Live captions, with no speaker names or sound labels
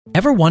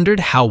Ever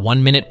wondered how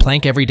 1 minute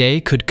plank every day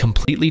could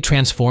completely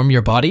transform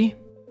your body?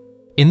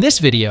 In this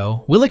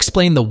video, we'll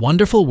explain the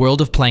wonderful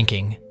world of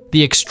planking,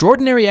 the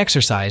extraordinary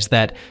exercise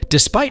that,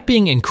 despite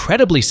being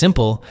incredibly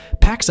simple,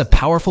 packs a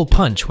powerful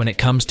punch when it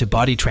comes to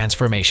body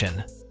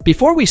transformation.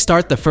 Before we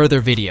start the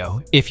further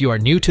video, if you are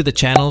new to the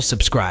channel,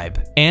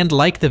 subscribe and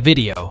like the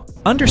video.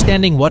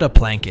 Understanding what a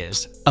plank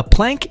is. A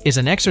plank is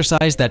an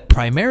exercise that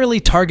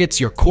primarily targets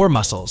your core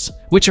muscles,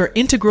 which are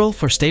integral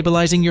for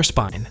stabilizing your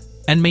spine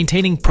and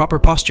maintaining proper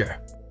posture.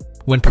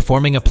 When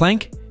performing a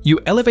plank, you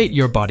elevate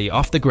your body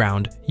off the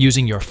ground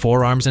using your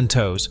forearms and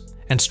toes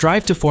and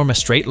strive to form a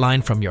straight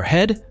line from your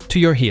head to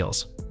your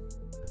heels.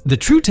 The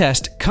true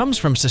test comes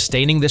from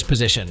sustaining this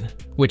position,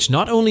 which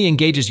not only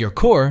engages your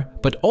core,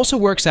 but also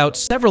works out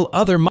several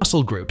other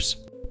muscle groups.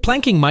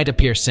 Planking might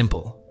appear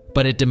simple,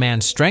 but it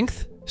demands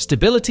strength,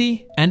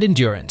 stability, and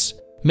endurance,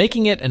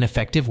 making it an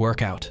effective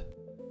workout.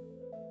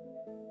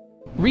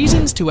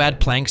 Reasons to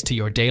add planks to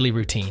your daily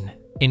routine.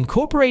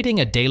 Incorporating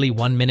a daily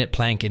 1 minute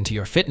plank into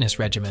your fitness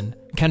regimen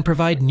can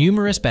provide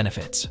numerous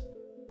benefits.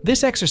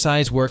 This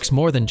exercise works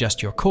more than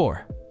just your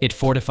core. It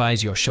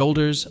fortifies your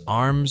shoulders,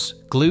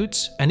 arms,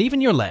 glutes, and even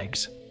your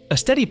legs. A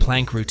steady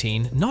plank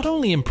routine not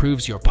only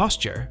improves your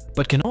posture,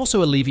 but can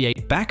also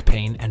alleviate back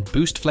pain and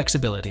boost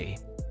flexibility.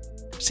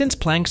 Since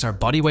planks are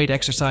bodyweight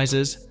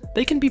exercises,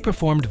 they can be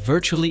performed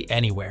virtually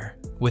anywhere,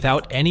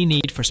 without any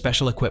need for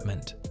special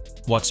equipment.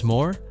 What's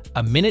more,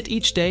 a minute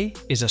each day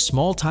is a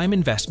small time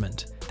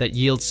investment that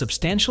yields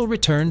substantial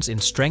returns in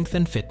strength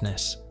and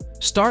fitness.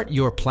 Start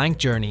your plank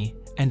journey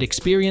and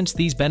experience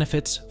these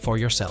benefits for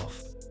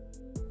yourself.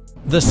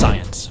 The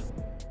science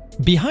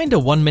behind a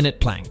 1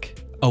 minute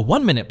plank. A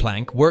 1 minute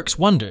plank works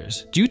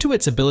wonders due to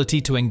its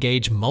ability to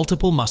engage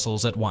multiple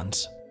muscles at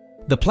once.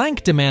 The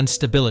plank demands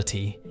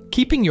stability,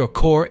 keeping your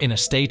core in a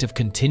state of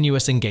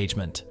continuous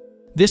engagement.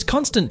 This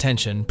constant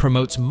tension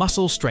promotes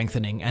muscle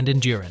strengthening and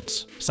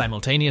endurance.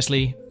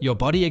 Simultaneously, your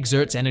body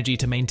exerts energy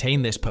to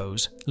maintain this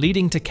pose,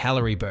 leading to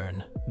calorie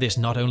burn. This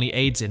not only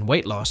aids in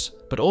weight loss,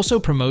 but also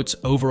promotes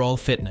overall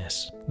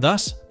fitness.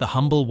 Thus, the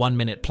humble 1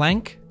 minute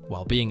plank,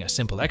 while being a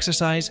simple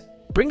exercise,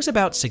 brings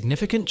about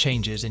significant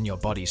changes in your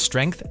body's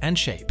strength and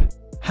shape.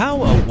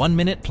 How a 1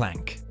 minute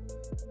plank.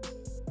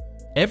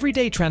 Every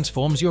day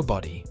transforms your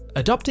body.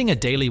 Adopting a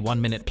daily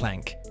 1 minute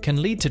plank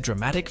can lead to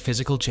dramatic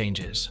physical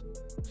changes.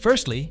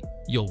 Firstly,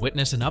 you'll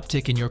witness an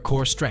uptick in your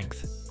core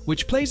strength,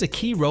 which plays a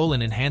key role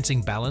in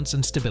enhancing balance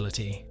and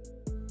stability.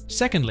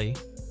 Secondly,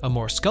 a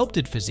more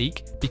sculpted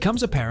physique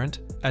becomes apparent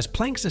as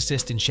planks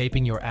assist in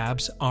shaping your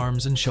abs,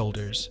 arms, and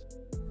shoulders.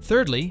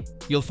 Thirdly,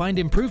 you'll find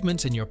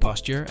improvements in your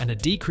posture and a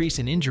decrease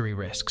in injury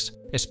risks,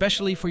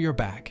 especially for your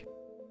back.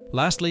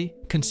 Lastly,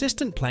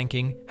 consistent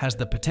planking has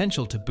the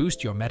potential to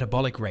boost your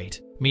metabolic rate,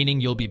 meaning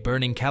you'll be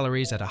burning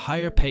calories at a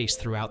higher pace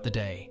throughout the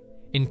day.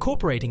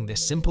 Incorporating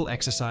this simple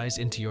exercise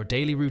into your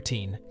daily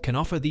routine can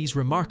offer these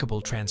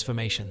remarkable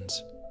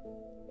transformations.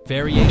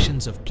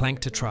 Variations of plank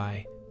to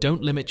try.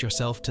 Don't limit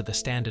yourself to the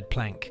standard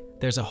plank.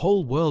 There's a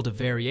whole world of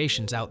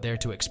variations out there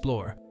to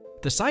explore.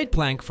 The side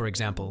plank, for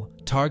example,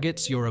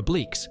 targets your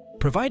obliques,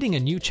 providing a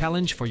new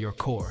challenge for your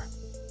core.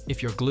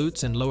 If your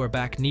glutes and lower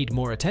back need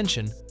more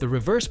attention, the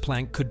reverse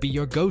plank could be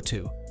your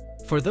go-to.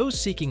 For those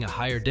seeking a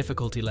higher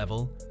difficulty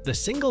level, the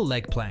single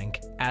leg plank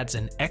adds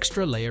an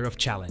extra layer of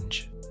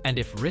challenge. And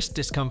if wrist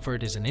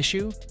discomfort is an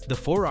issue, the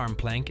forearm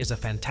plank is a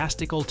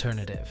fantastic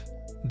alternative.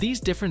 These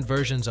different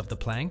versions of the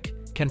plank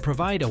can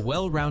provide a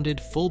well-rounded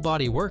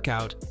full-body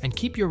workout and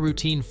keep your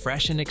routine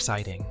fresh and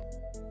exciting.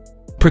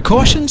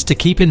 Precautions to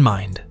keep in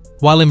mind.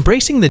 While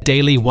embracing the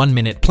daily 1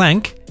 minute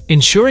plank,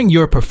 ensuring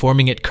you're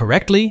performing it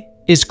correctly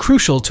is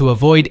crucial to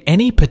avoid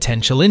any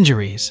potential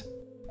injuries.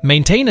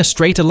 Maintain a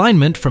straight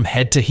alignment from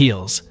head to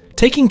heels,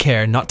 taking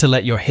care not to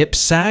let your hips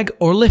sag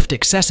or lift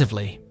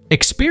excessively.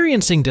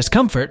 Experiencing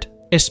discomfort,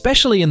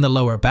 especially in the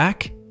lower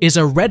back, is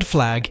a red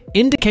flag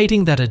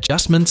indicating that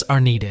adjustments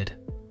are needed.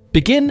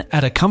 Begin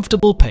at a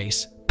comfortable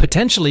pace,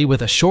 potentially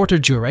with a shorter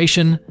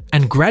duration,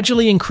 and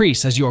gradually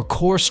increase as your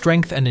core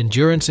strength and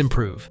endurance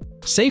improve.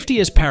 Safety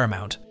is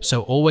paramount,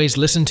 so always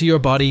listen to your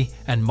body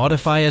and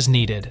modify as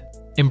needed.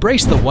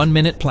 Embrace the 1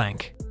 minute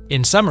plank.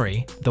 In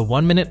summary, the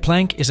 1 minute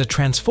plank is a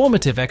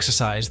transformative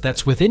exercise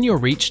that's within your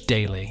reach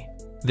daily.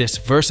 This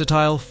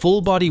versatile,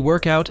 full-body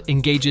workout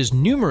engages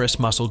numerous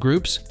muscle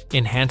groups,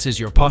 enhances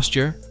your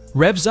posture,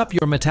 revs up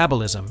your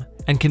metabolism,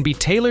 and can be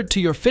tailored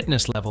to your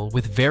fitness level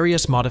with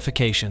various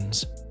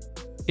modifications.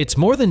 It's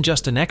more than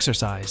just an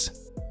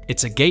exercise.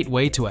 It's a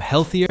gateway to a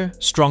healthier,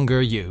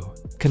 stronger you.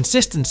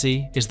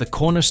 Consistency is the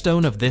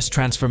cornerstone of this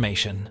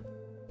transformation.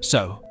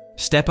 So,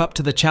 step up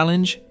to the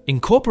challenge,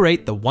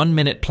 incorporate the 1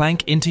 minute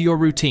plank into your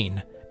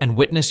routine, and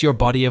witness your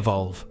body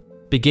evolve.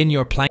 Begin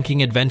your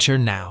planking adventure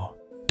now.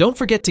 Don't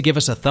forget to give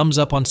us a thumbs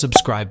up on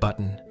subscribe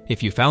button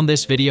if you found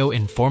this video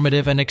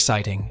informative and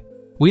exciting.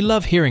 We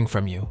love hearing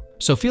from you,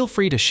 so feel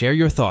free to share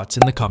your thoughts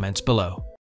in the comments below.